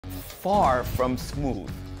far from smooth.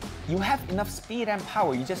 You have enough speed and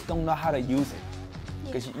power, you just don't know how to use it.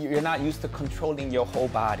 Because you're not used to controlling your whole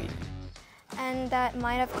body. And that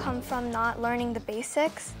might have come from not learning the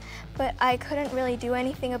basics, but I couldn't really do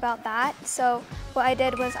anything about that. So what I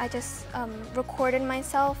did was I just recorded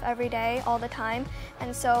myself every day, all the time.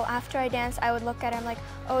 And so after I danced, I would look at it and like,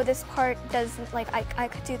 oh, this part doesn't, like, I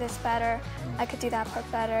could do this better. I could do that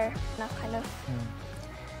part better, that kind of.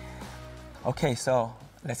 Okay, so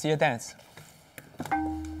let's see your dance.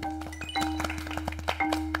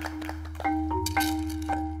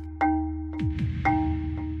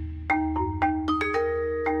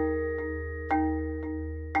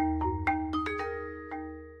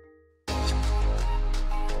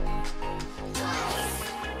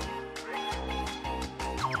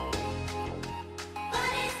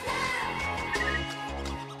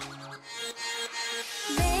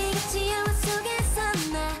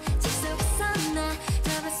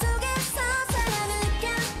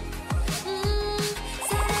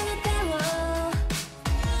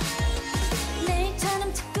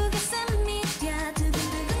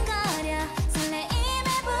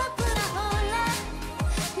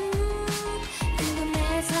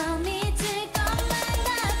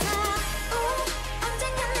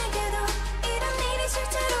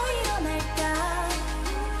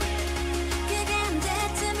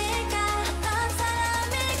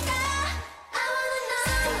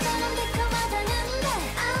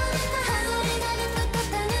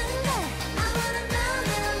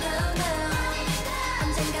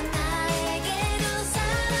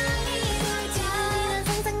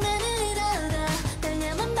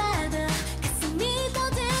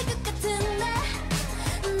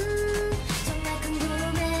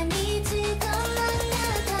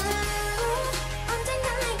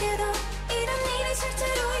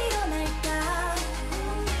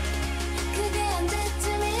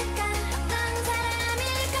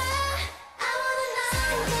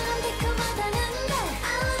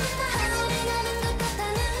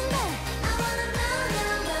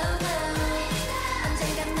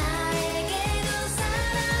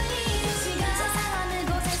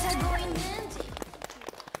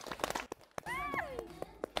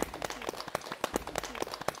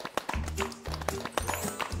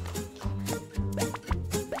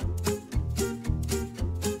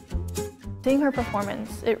 Seeing her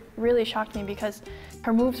performance, it really shocked me because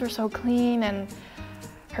her moves were so clean and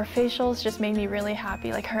her facials just made me really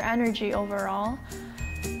happy, like her energy overall.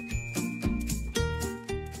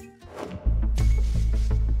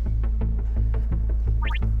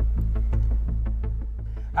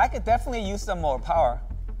 I could definitely use some more power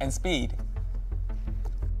and speed.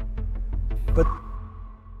 But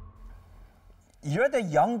you're the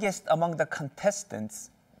youngest among the contestants,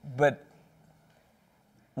 but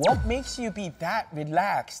what makes you be that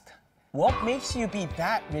relaxed? What makes you be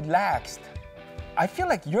that relaxed? I feel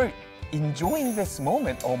like you're enjoying this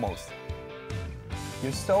moment almost.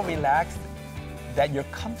 You're so relaxed that you're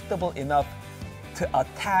comfortable enough to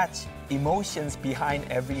attach emotions behind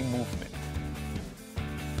every movement.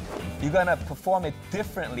 You're gonna perform it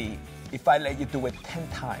differently if I let you do it 10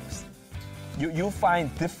 times. You'll find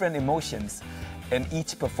different emotions in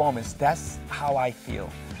each performance. That's how I feel.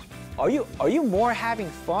 Are you more having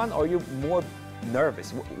fun or are you more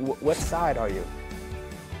nervous? What side are you?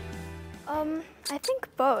 I think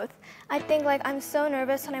both. I think like I'm so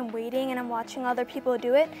nervous when I'm waiting and I'm watching other people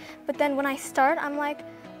do it, but then when I start, I'm like,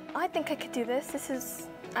 oh, I think I could do this. This is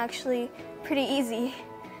actually pretty easy,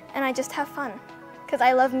 and I just have fun. Because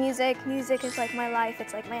I love music. Music is like my life.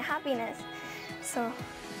 It's like my happiness. So.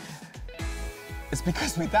 It's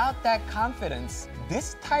because without that confidence,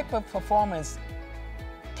 this type of performance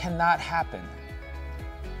cannot happen.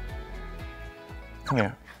 Come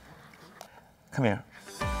here. Come here.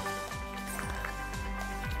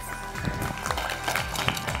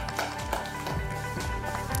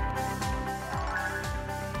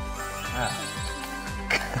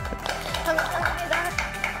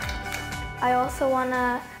 I also want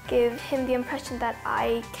to give him the impression that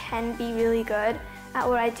I can be really good at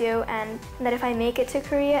what I do, and that if I make it to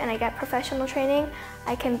Korea and I get professional training,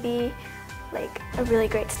 I can be like a really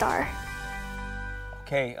great star.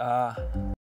 Okay,